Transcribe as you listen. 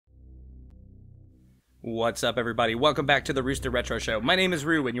What's up, everybody? Welcome back to the RoosterRetro Show. My name is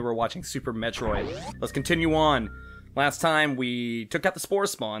Roo, and you were watching Super Metroid. Let's continue on. Last time, we took out the Spore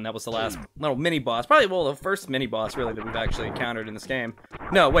Spawn. That was the last little mini-boss. Probably, well, the first mini-boss, really, that we've actually encountered in this game.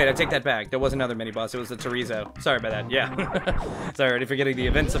 No, wait, I take that back. There was another mini-boss. It was the Chorizo. Sorry about that. Yeah. Sorry, already forgetting the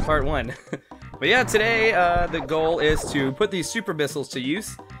events of Part 1. But yeah, today, the goal is to put these super missiles to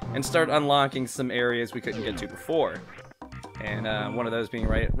use and start unlocking some areas we couldn't get to before. And one of those being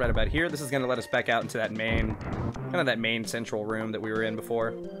right about here. This is going to let us back out into that main, main central room that we were in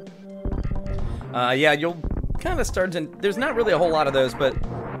before. Yeah, you'll kind of start to, there's not really a whole lot of those, but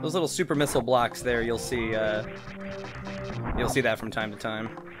those little super missile blocks there, you'll see that from time to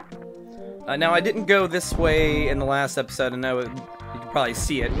time. Now, I didn't go this way in the last episode, and you can probably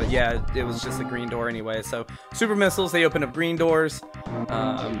see it, but yeah, it was just a green door anyway. So, super missiles, they open up green doors.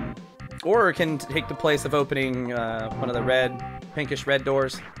 Or it can take the place of opening one of the pinkish red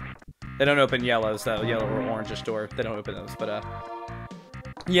doors. They don't open yellows, though. Yellow or orangish door. They don't open those. But,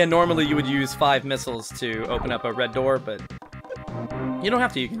 yeah, normally you would use 5 missiles to open up a red door, but you don't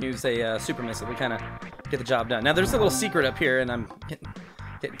have to. You can use a super missile to kind of get the job done. Now, there's a little secret up here, and I'm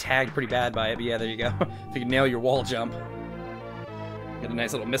getting tagged pretty bad by it. But, yeah, there you go. If you can nail your wall jump. Get a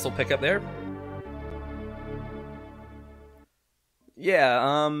nice little missile pickup there.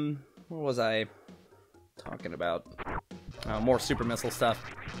 Yeah, what was I talking about? More super missile stuff.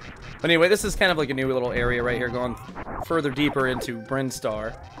 But anyway, this is kind of like a new little area right here, going further deeper into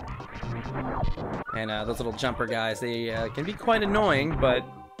Brinstar. And those little jumper guys, they can be quite annoying, but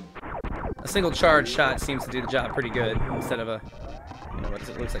a single charge shot seems to do the job pretty good, instead of a, you know,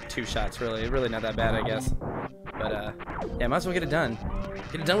 it looks like 2 shots, really. Really not that bad, I guess. But, yeah, might as well get it done.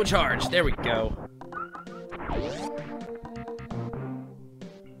 Get it done with charge. There we go.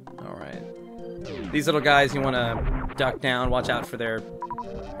 These little guys, you want to duck down, watch out for their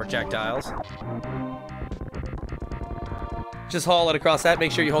projectiles. Just haul it across that.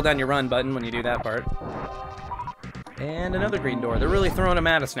 Make sure you hold down your run button when you do that part. And another green door. They're really throwing them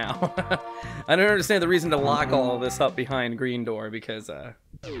at us now. I don't understand the reason to lock all of this up behind green door, because, I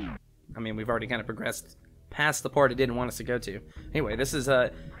mean, we've already kind of progressed past the part it didn't want us to go to. Anyway, this is,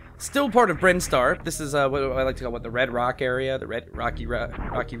 still part of Brinstar. This is what I like to call the Red Rock area, the Rocky Red.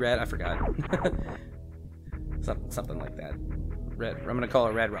 I forgot. something like that. I'm gonna call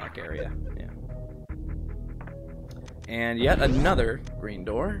it Red Rock area. Yeah. And yet another green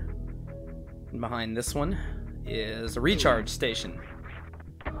door. And behind this one is a recharge station.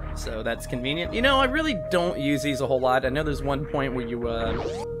 So that's convenient. You know, I really don't use these a whole lot. I know there's one point where you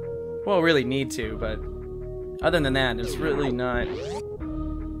well, really need to, but other than that, it's really not.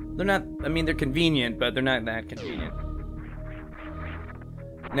 They're not, I mean, they're convenient, but they're not that convenient.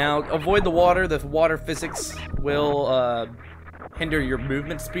 Now, avoid the water. The water physics will hinder your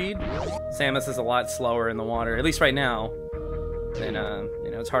movement speed. Samus is a lot slower in the water, at least right now. And, you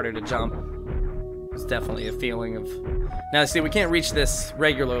know, it's harder to jump. It's definitely a feeling of... Now, see, we can't reach this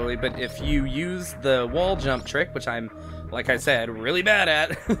regularly, but if you use the wall jump trick, which I'm, like I said, really bad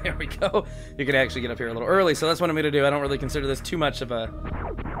at, there we go, you can actually get up here a little early, so that's what I'm going to do. I don't really consider this too much of a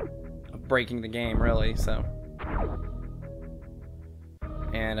breaking the game, really, so.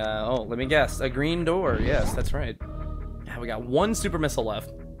 And, oh, let me guess, a green door. Yes, that's right. Yeah, we got 1 super missile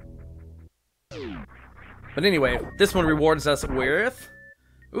left. But anyway, this one rewards us with,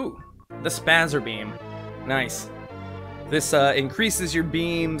 ooh, the Spazzer Beam. Nice. This increases your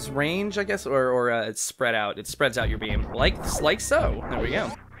beam's range, I guess, or it's spread out. It spreads out your beam, like so. There we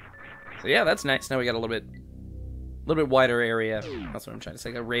go. So yeah, that's nice. Now we got a little bit wider area. That's what I'm trying to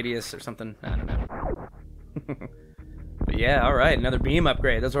say, a radius or something. I don't know. But yeah, all right, another beam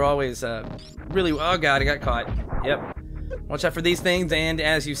upgrade. Those are always really. Oh god, I got caught. Yep. Watch out for these things. And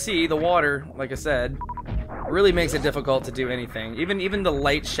as you see, the water, like I said, really makes it difficult to do anything. Even the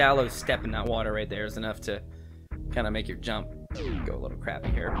light, shallow step in that water right there is enough to kind of make your jump go a little crappy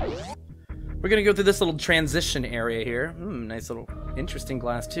here. We're gonna go through this little transition area here. Nice little interesting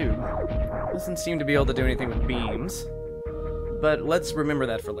glass tube. Doesn't seem to be able to do anything with beams, but let's remember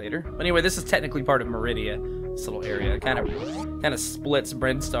that for later. But anyway, this is technically part of Meridia. This little area kind of splits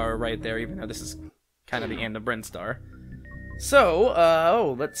Brinstar right there, even though this is kind of the end of Brinstar. So,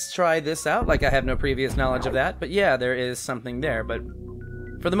 oh, let's try this out. Like, I have no previous knowledge of that, but yeah, there is something there. But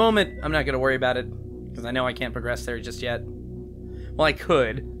for the moment, I'm not gonna worry about it, because I know I can't progress there just yet. Well, I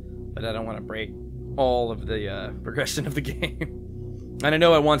could, but I don't want to break all of the progression of the game. And I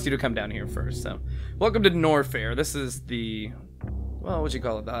know it wants you to come down here first, so. Welcome to Norfair. This is the, well, what'd you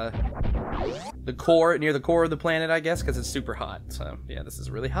call it? The core, near the core of the planet, I guess, because it's super hot. So, yeah, this is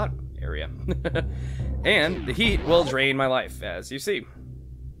a really hot area. And the heat will drain my life, as you see.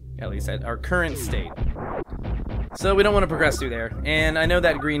 At least at our current state. So we don't want to progress through there. And I know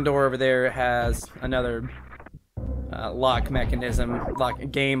that green door over there has another lock mechanism,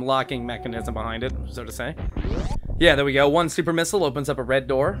 game locking mechanism behind it, so to say. Yeah, there we go. One super missile opens up a red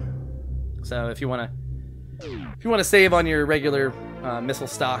door. So if you want to save on your regular missile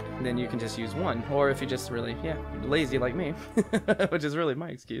stock, then you can just use one. Or if you're just really, lazy like me, which is really my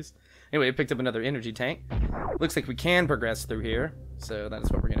excuse. Anyway, I picked up another energy tank. Looks like we can progress through here, so that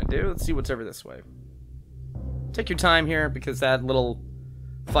is what we're gonna do. Let's see what's over this way. Take your time here, because that little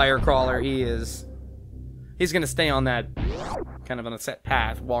fire crawler, he's gonna stay on that kind of on a set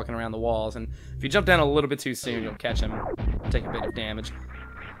path, walking around the walls, and if you jump down a little bit too soon, you'll catch him, take a bit of damage.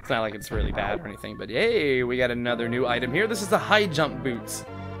 It's not like it's really bad or anything, but hey, we got another new item here. This is the high jump boots.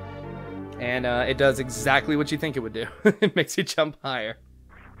 And it does exactly what you think it would do. It makes you jump higher.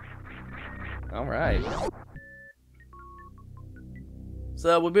 Alright.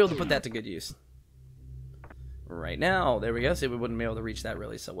 So we'll be able to put that to good use. Right now, there we go. See, we wouldn't be able to reach that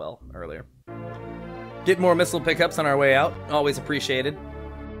really so well earlier. Get more missile pickups on our way out. Always appreciated.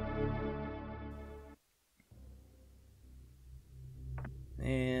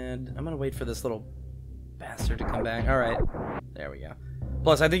 And I'm gonna wait for this little bastard to come back. Alright. There we go.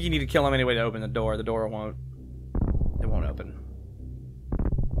 Plus, I think you need to kill him anyway to open the door. The door won't open.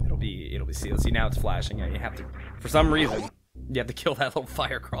 It'll be sealed. See, now it's flashing. You have to, for some reason, you have to kill that little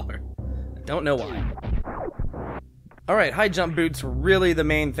fire crawler. I don't know why. Alright, high jump boots were really the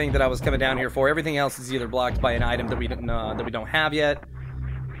main thing that I was coming down here for. Everything else is either blocked by an item that we don't have yet,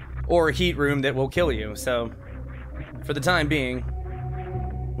 or a heat room that will kill you. So, for the time being,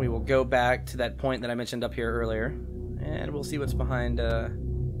 we will go back to that point that I mentioned up here earlier, and we'll see what's behind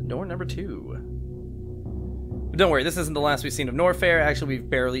door number 2. But don't worry, this isn't the last we've seen of Norfair. Actually, we've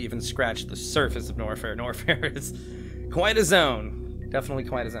barely even scratched the surface of Norfair. Norfair is quite a zone. Definitely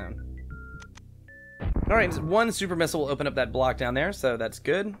quite a zone. Alright, one super missile will open up that block down there, so that's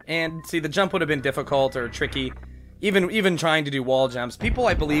good. And see, the jump would have been difficult or tricky. Even trying to do wall jumps. People,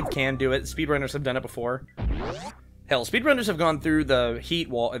 I believe, can do it. Speedrunners have done it before. Hell, speedrunners have gone through the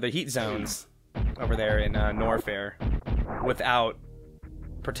heat zones over there in Norfair without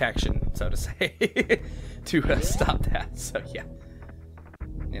protection, so to say, to stop that. So yeah,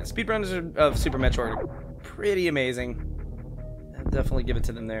 speedrunners of Super Metroid are pretty amazing. I'll definitely give it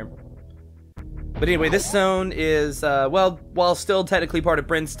to them there. But anyway, this zone is well, while still technically part of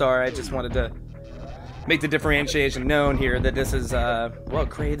Brinstar, I just wanted to make the differentiation known here that this is well,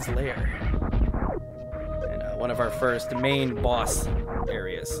 Kraid's lair. One of our first main boss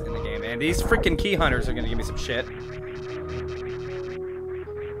areas in the game. And these freaking key hunters are gonna give me some shit.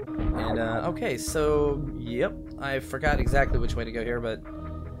 And, okay, so, yep, I forgot exactly which way to go here, but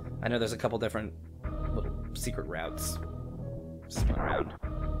I know there's a couple different little secret routes spun around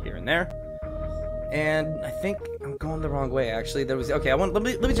here and there. And I think I'm going the wrong way, actually. There was, okay, let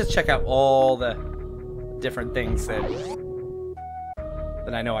me just check out all the different things that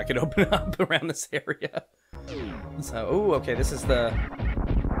I know I could open up around this area. So, ooh, okay, this is the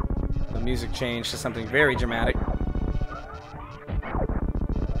music changed to something very dramatic.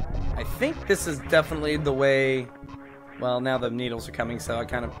 I think this is definitely the way. Well, now the needles are coming, so I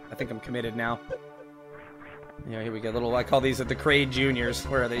think I'm committed now. Yeah, here we go. I call these the Kraid Juniors.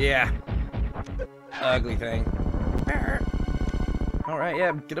 Where are they? Yeah. Ugly thing. Alright,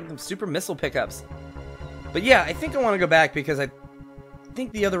 yeah, get up them super missile pickups. But yeah, I think I want to go back because I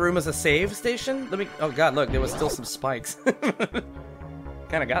think the other room is a save station. Oh god, look, there was still some spikes.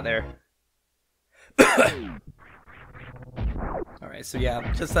 Kinda got there. Alright, so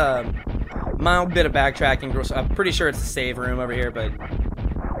yeah, just a mild bit of backtracking. I'm pretty sure it's a save room over here, but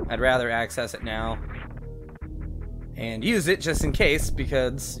I'd rather access it now and use it just in case,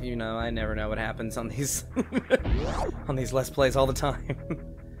 because, you know, I never know what happens on these on these Let's Plays all the time.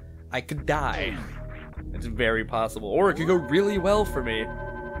 I could die. It's very possible. Or it could go really well for me.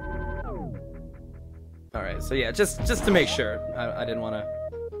 Alright, so yeah, just to make sure. I didn't want to...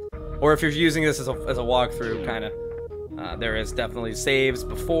 Or if you're using this as a walkthrough, kind of, there is definitely saves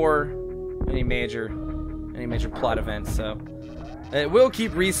before any major plot events, so... It will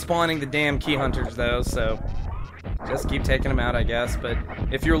keep respawning the damn key hunters, though, so... Just keep taking them out, I guess. But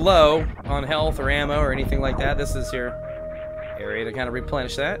if you're low on health or ammo or anything like that, this is your area to kind of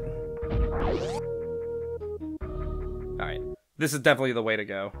replenish that. Alright, this is definitely the way to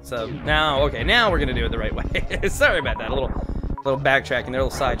go. So now, okay, now we're gonna do it the right way. Sorry about that, a little backtracking there, a little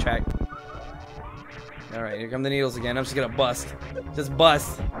sidetrack. Alright, here come the needles again. I'm just gonna bust. Just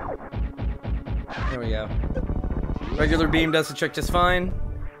bust. There we go. Regular beam does the trick just fine.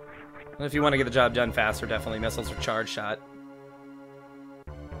 And if you want to get the job done faster, definitely missiles or charge shot.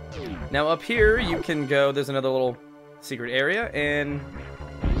 Now up here, you can go, there's another little secret area, and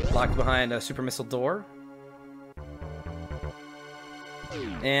locked behind a super missile door.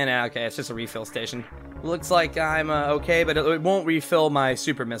 And, okay, it's just a refill station. Looks like I'm okay, but it won't refill my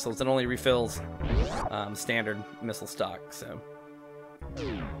super missiles. It only refills standard missile stock, so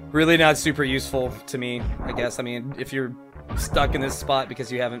really not super useful to me, I guess. I mean, if you're stuck in this spot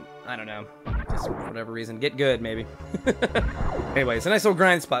because you haven't, I don't know, just for whatever reason, get good, maybe. Anyway, it's a nice little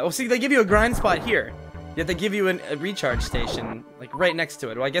grind spot. Well, see, they give you a grind spot here, yet they give you a recharge station, like, right next to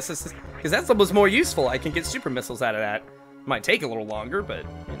it. Well, I guess this is, because that's almost more useful. I can get super missiles out of that. Might take a little longer, but,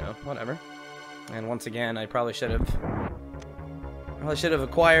 you know, whatever. And once again, I probably should have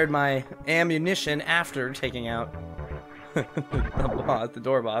acquired my ammunition after taking out the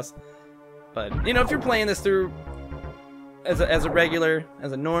door boss. But, you know, if you're playing this through as a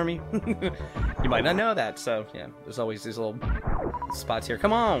normie, you might not know that. So, yeah, there's always these little spots here.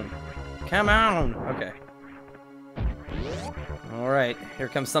 Come on! Come on! Okay. Alright, here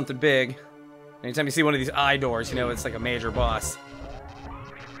comes something big. Anytime you see one of these eye doors, you know it's like a major boss.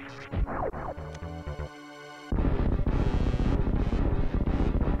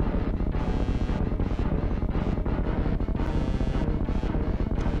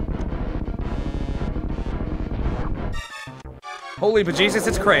 Holy bejesus,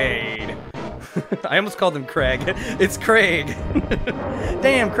 it's Craig! I almost called him Craig. It's Craig!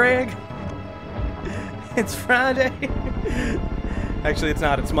 Damn, Craig! It's Friday! Actually, it's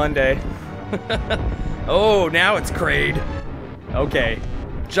not. It's Monday. Oh, now it's Kraid. Okay.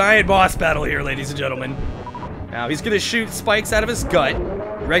 Giant boss battle here, ladies and gentlemen. Now, he's gonna shoot spikes out of his gut.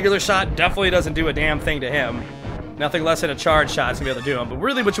 Regular shot definitely doesn't do a damn thing to him. Nothing less than a charge shot is gonna be able to do him. But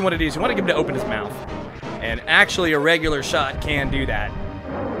really what you want to do is you want to get him to open his mouth. And actually, a regular shot can do that.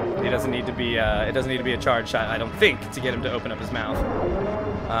 It doesn't need to be a charge shot, I don't think, to get him to open up his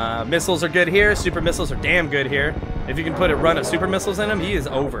mouth. Missiles are good here. Super missiles are damn good here. If you can put a run of super missiles in him, he is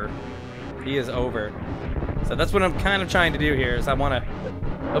over. He is over. So that's what I'm kind of trying to do here, is I want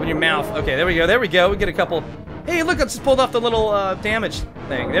to open your mouth. Okay, there we go, there we go. We get a couple. Hey, look, I just pulled off the little damage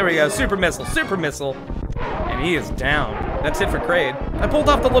thing. There we go, super missile, and he is down. That's it for Kraid. I pulled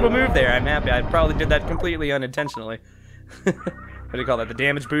off the little move there. I'm happy. I probably did that completely unintentionally. What do you call that? The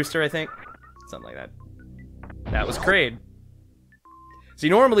damage booster, I think? Something like that. That was Kraid. See,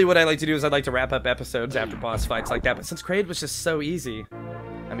 normally what I like to do is I'd like to wrap up episodes after boss fights like that, but since Kraid was just so easy,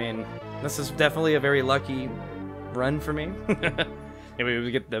 I mean, this is definitely a very lucky run for me. Anyway, we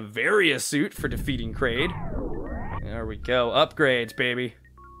get the Varia suit for defeating Kraid. There we go. Upgrades, baby.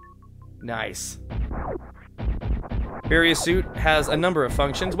 Nice. Varia suit has a number of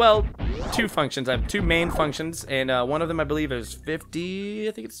functions. Well, two functions. I have two main functions, and one of them I believe is 50,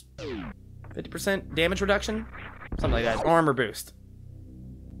 I think it's 50% damage reduction? Something like that. Armor boost.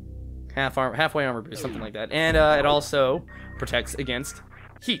 Halfway armor boost, something like that. And it also protects against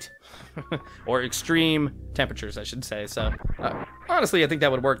heat. Or extreme temperatures, I should say. So, honestly, I think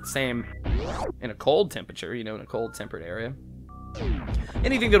that would work the same in a cold temperature, you know, in a cold temperate area.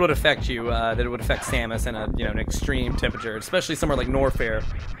 Anything that would affect you, that would affect Samus in a, you know, an extreme temperature, especially somewhere like Norfair,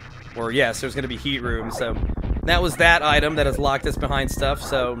 where, yes, there's going to be heat rooms. So, that was that item that has locked us behind stuff.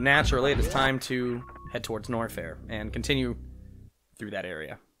 So, naturally, it is time to head towards Norfair and continue through that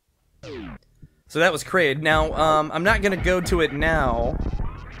area. So that was Kraid. Now, I'm not going to go to it now.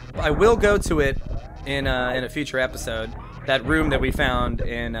 I will go to it in a future episode. That room that we found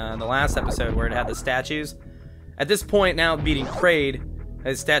in the last episode where it had the statues. At this point, now beating Kraid,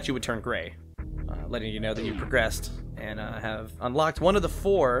 his statue would turn gray, letting you know that you progressed and have unlocked one of the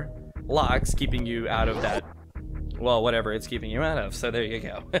 4 locks keeping you out of that, well, whatever it's keeping you out of. So there you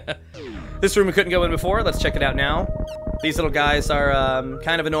go. This room we couldn't go in before. Let's check it out now. These little guys are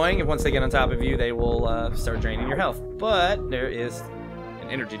kind of annoying. If once they get on top of you, they will start draining your health. But there is an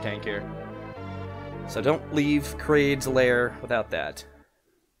energy tank here. So don't leave Kraid's lair without that.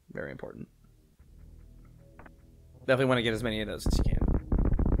 Very important. Definitely want to get as many of those as you can.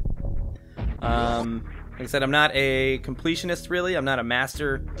 Like I said, I'm not a completionist, really. I'm not a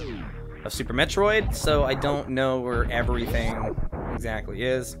master of Super Metroid, so I don't know where everything exactly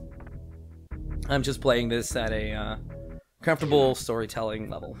is. I'm just playing this at a comfortable storytelling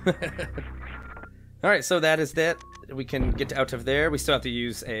level. Alright, so that is that. We can get out of there. We still have to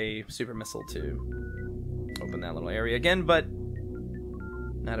use a super missile to open that little area again, but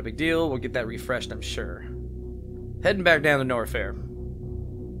not a big deal. We'll get that refreshed, I'm sure. Heading back down to Norfair.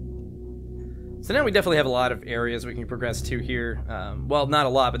 So now we definitely have a lot of areas we can progress to here. Well, not a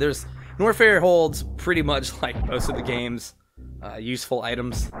lot, but there's... Norfair holds pretty much like most of the game's useful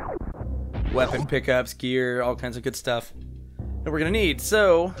items. Weapon pickups, gear, all kinds of good stuff. that we're gonna need.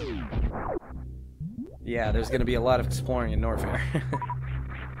 So, yeah, there's gonna be a lot of exploring in Norfair.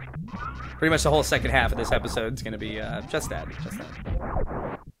 Pretty much the whole second half of this episode is gonna be just that.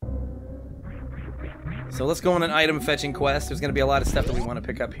 So let's go on an item fetching quest. There's gonna be a lot of stuff that we want to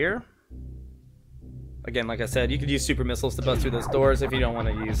pick up here. Again, like I said, you could use super missiles to bust through those doors if you don't want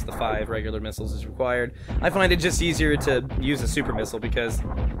to use the 5 regular missiles as required. I find it just easier to use a super missile because,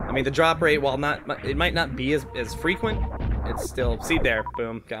 I mean, the drop rate, while it might not be as frequent, it's still, see there,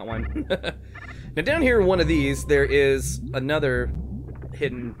 boom, got one. Now down here in one of these, there is another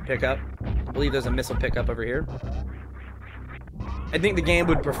hidden pickup. I believe there's a missile pickup over here. I think the game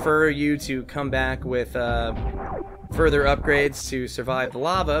would prefer you to come back with further upgrades to survive the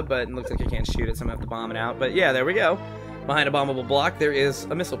lava, but it looks like you can't shoot it, so I'm gonna have to bomb it out. But yeah, there we go. Behind a bombable block, there is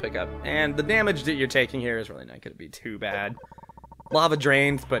a missile pickup. And the damage that you're taking here is really not gonna be too bad. Lava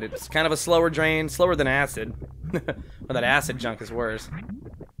drains, but it's kind of a slower drain, slower than acid. Well, that acid junk is worse.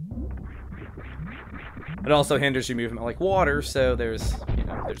 It also hinders your movement like water, so there's, you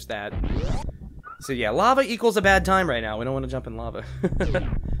know, there's that. So yeah, lava equals a bad time right now. We don't want to jump in lava.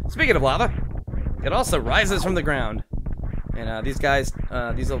 Speaking of lava, it also rises from the ground. And these guys,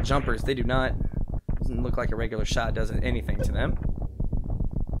 these little jumpers, they do not, doesn't look like a regular shot does anything to them.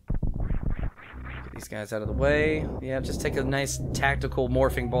 Get these guys out of the way. Yeah, just take a nice tactical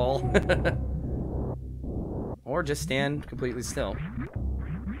morphing ball. Or just stand completely still.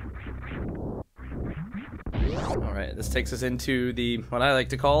 Alright, this takes us into the, what I like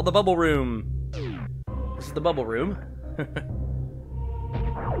to call the bubble room. This is the bubble room.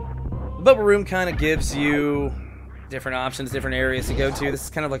 The bubble room kind of gives you different options, different areas to go to. This is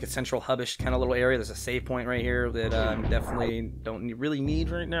kind of like a central hubbish kind of little area. There's a save point right here that definitely don't really need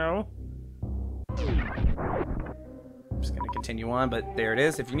right now. I'm just going to continue on, but there it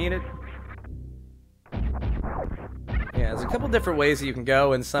is if you need it. Yeah, there's a couple different ways that you can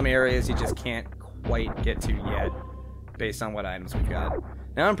go. In some areas you just can't quite get to yet, based on what items we've got.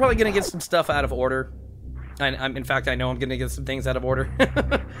 Now I'm probably going to get some stuff out of order. In fact, I know I'm going to get some things out of order.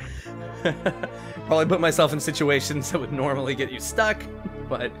 Probably put myself in situations that would normally get you stuck,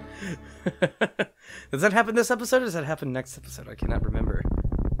 but... Does that happen this episode, or does that happen next episode? I cannot remember.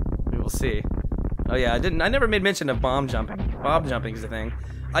 We will see. Oh yeah, I never made mention of bomb jumping. Bomb jumping is a thing.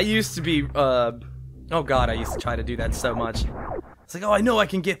 I used to be, oh god, I used to try to do that so much. It's like, oh, I know I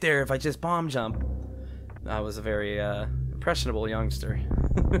can get there if I just bomb jump. I was a very, impressionable youngster.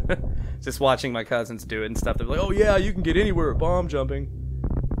 Just watching my cousins do it and stuff. They're like, oh yeah, you can get anywhere bomb jumping.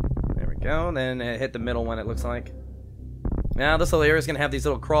 There we go. Then hit the middle one, it looks like. Now this little area is gonna have these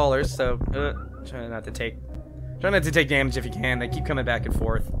little crawlers, so try not to take damage if you can. They keep coming back and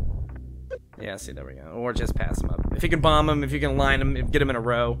forth. Yeah, see, there we go. Or just pass them up. If you can bomb them, if you can line them, get them in a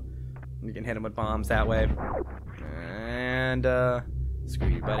row, you can hit them with bombs that way. And screw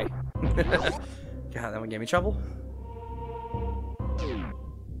you, buddy. God, that one gave me trouble.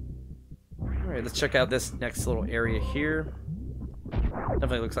 Alright, let's check out this next little area here.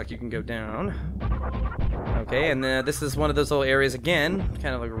 Definitely looks like you can go down. Okay, and this is one of those little areas again,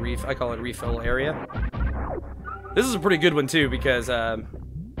 kind of like a I call it a refill area. This is a pretty good one too, because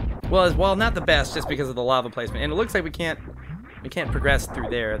well, not the best, just because of the lava placement. And it looks like we can't progress through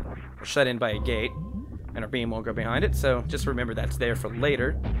there. We're shut in by a gate, and our beam won't go behind it. So just remember that's there for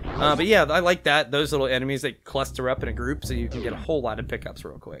later. But yeah, I like that. Those little enemies, they cluster up in a group, so you can get a whole lot of pickups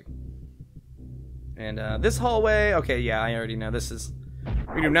real quick. And this hallway, okay, yeah, I already know this is.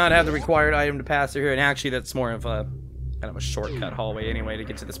 We do not have the required item to pass through here, and actually that's more of a kind of a shortcut hallway anyway to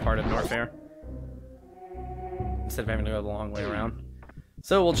get to this part of Norfair, instead of having to go the long way around.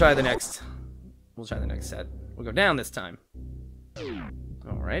 So we'll try the next. We'll try the next set. We'll go down this time.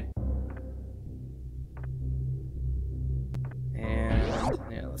 All right. And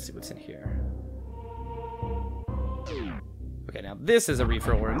yeah, let's see what's in here. Okay, now this is a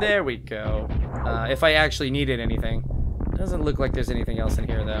refill room. There we go. If I actually needed anything. Doesn't look like there's anything else in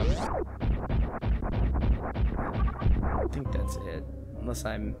here, though. I think that's it. Unless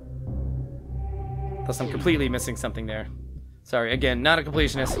I'm completely missing something there. Sorry, again, not a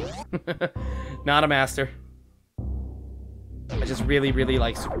completionist. Not a master. I just really, really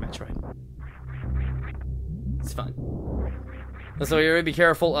like Super Metroid. It's fun. So you're gonna be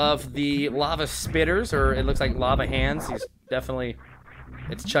careful of the lava spitters, or it looks like lava hands. He's definitely,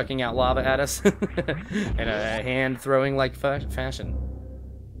 it's chucking out lava at us. And a hand throwing like fashion.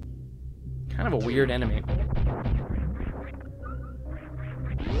 Kind of a weird enemy.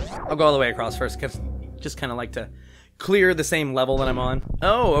 I'll go all the way across first, because just kind of like to clear the same level that I'm on.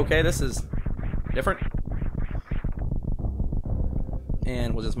 Oh, okay, this is different.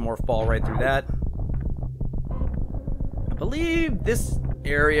 And we'll just morph ball right through that. believe this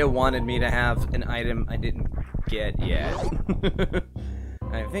area wanted me to have an item I didn't get yet.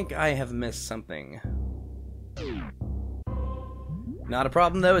 I think I have missed something. Not a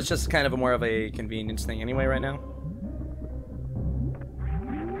problem though, it's just kind of more of a convenience thing anyway right now.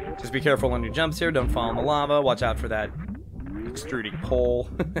 Just be careful on your jumps here, don't fall in the lava, watch out for that extruding pole.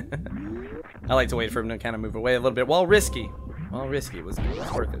 I like to wait for him to kind of move away a little bit, while risky. While risky, it was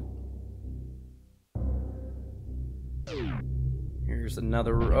worth it. Here's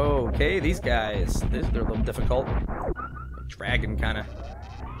another, oh, okay, they're a little difficult. Dragon kind of,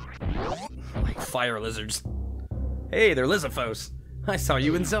 like fire lizards. Hey, they're Lizafos. I saw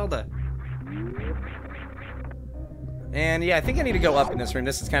you in Zelda. And yeah, I think I need to go up in this room.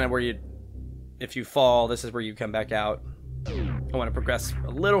 This is kind of where you, if you fall, this is where you come back out. I want to progress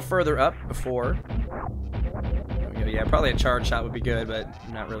a little further up before. There we go. Yeah, probably a charge shot would be good, but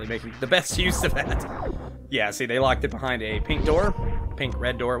I'm not really making the best use of that. Yeah, see, they locked it behind a pink door, pink,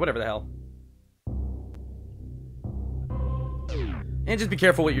 red door, whatever the hell. And just be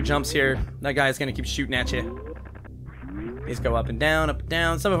careful with your jumps here. That guy's gonna keep shooting at you. These go up and down, up and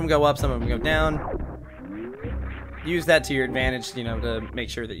down. Some of them go up, some of them go down. Use that to your advantage, you know, to make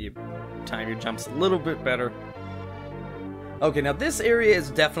sure that you time your jumps a little bit better. Okay, now this area is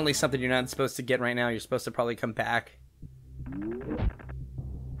definitely something you're not supposed to get right now. You're supposed to probably come back.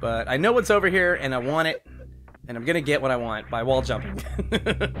 But I know what's over here, and I want it, and I'm gonna get what I want by wall jumping.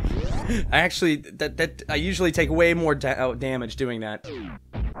 I usually take way more damage doing that.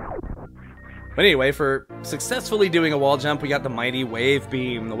 But anyway, for successfully doing a wall jump, we got the mighty wave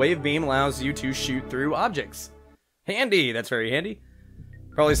beam. The wave beam allows you to shoot through objects. Handy, that's very handy.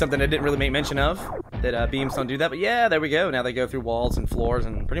 Probably something I didn't really make mention of, that beams don't do that, but yeah, there we go. Now they go through walls and floors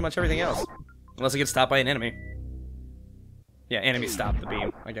and pretty much everything else. Unless it gets stopped by an enemy. Yeah, enemies stop the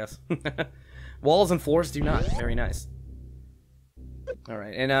beam, I guess. Walls and floors do not. Very nice.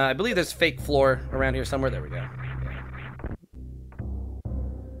 Alright, and I believe there's fake floor around here somewhere. There we go. Yeah.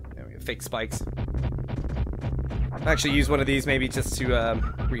 There we go, fake spikes. I'll actually use one of these maybe just to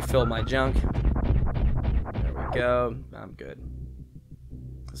refill my junk. There we go. I'm good.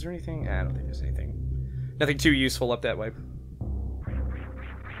 Is there anything? I don't think there's anything. Nothing too useful up that way.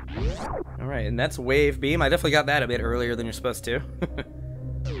 Alright, and that's wave beam. I definitely got that a bit earlier than you're supposed to.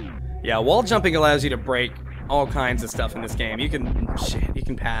 Yeah, wall jumping allows you to break all kinds of stuff in this game. You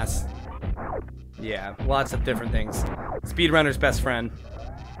can pass. Yeah, lots of different things. Speedrunner's best friend,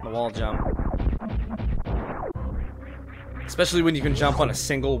 the wall jump. Especially when you can jump on a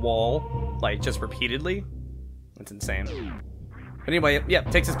single wall, like just repeatedly. That's insane. But anyway, yeah,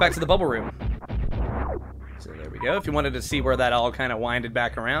 takes us back to the bubble room. So there we go. If you wanted to see where that all kind of winded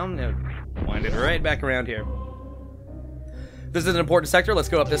back around, it winded right back around here. This is an important sector. Let's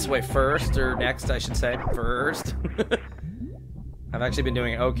go up this way first, or next, I should say. First. I've actually been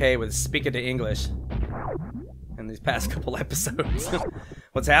doing okay with speaking to English in these past couple episodes.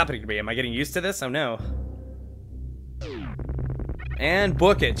 What's happening to me? Am I getting used to this? Oh no. And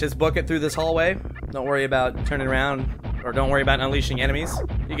book it. Just book it through this hallway. Don't worry about turning around, or don't worry about unleashing enemies.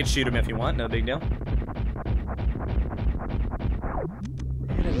 You can shoot them if you want, no big deal.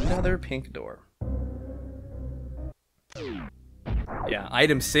 And another pink door. Yeah,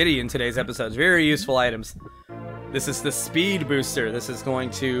 Item City in today's episodes. Very useful items. This is the speed booster. This is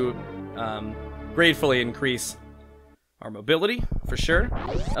going to gratefully increase our mobility, for sure.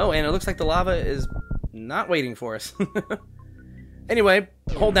 Oh, and it looks like the lava is not waiting for us. Anyway,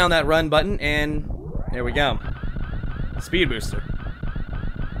 hold down that run button, and there we go. Speed booster.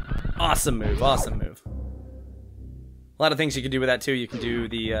 Awesome move, awesome move. A lot of things you can do with that, too. You can do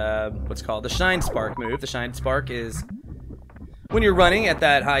the, what's called the Shine Spark move. The Shine Spark is when you're running at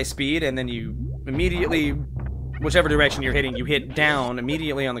that high speed, and then you immediately, whichever direction you're hitting, you hit down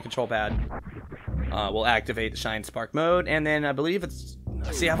immediately on the control pad. Will activate the Shine Spark mode, and then I believe it's...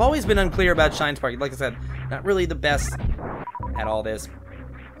 See, I've always been unclear about Shine Spark. Like I said, not really the best at all this.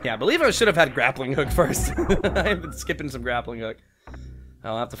 Yeah, I believe I should have had grappling hook first. I've been skipping some grappling hook.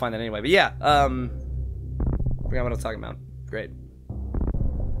 I'll have to find that anyway. But yeah, forgot what I was talking about. Great.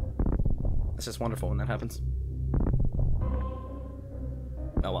 It's just wonderful when that happens.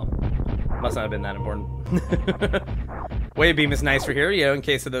 Oh well. Must not have been that important. Wave beam is nice for here, you know, in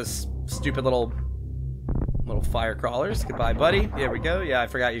case of those stupid little fire crawlers. Goodbye, buddy. There we go. Yeah, I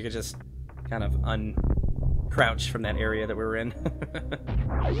forgot you could just kind of uncrouch from that area that we were in.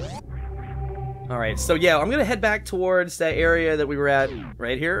 Alright, so yeah, I'm gonna head back towards that area that we were at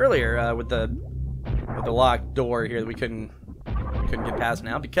right here earlier, with the locked door here that we couldn't get past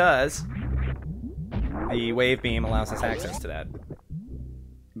now, because the wave beam allows us access to that.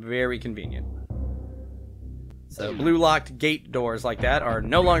 Very convenient. So blue locked gate doors like that are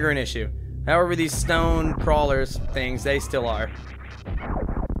no longer an issue. However, these stone crawlers things, they still are.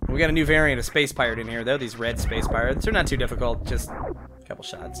 We got a new variant of Space Pirate in here, though. These red Space Pirates. They're not too difficult, just a couple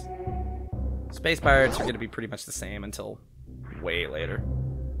shots. Space Pirates are going to be pretty much the same until way later.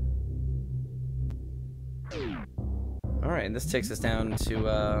 Alright, and this takes us down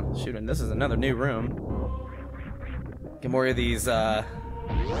to, shoot, and this is another new room. Get more of these, well,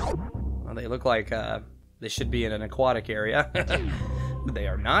 they look like, they should be in an aquatic area. But they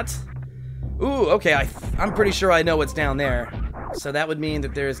are not. Ooh, okay, I'm pretty sure I know what's down there. So that would mean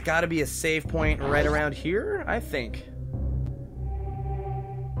that there's got to be a save point right around here, I think.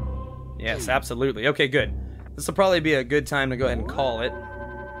 Yes, absolutely. Okay, good. This will probably be a good time to go ahead and call it.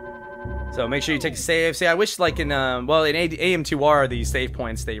 So make sure you take a save. See, I wish like in, well, in AM2R, these save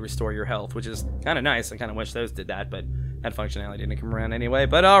points, they restore your health, which is kind of nice. I kind of wish those did that, but that functionality didn't come around anyway.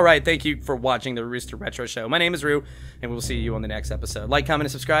 But alright, thank you for watching the Rooster Retro Show. My name is Roo, and we'll see you on the next episode. Like, comment,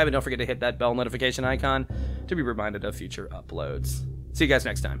 and subscribe, and don't forget to hit that bell notification icon to be reminded of future uploads. See you guys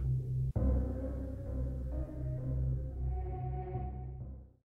next time.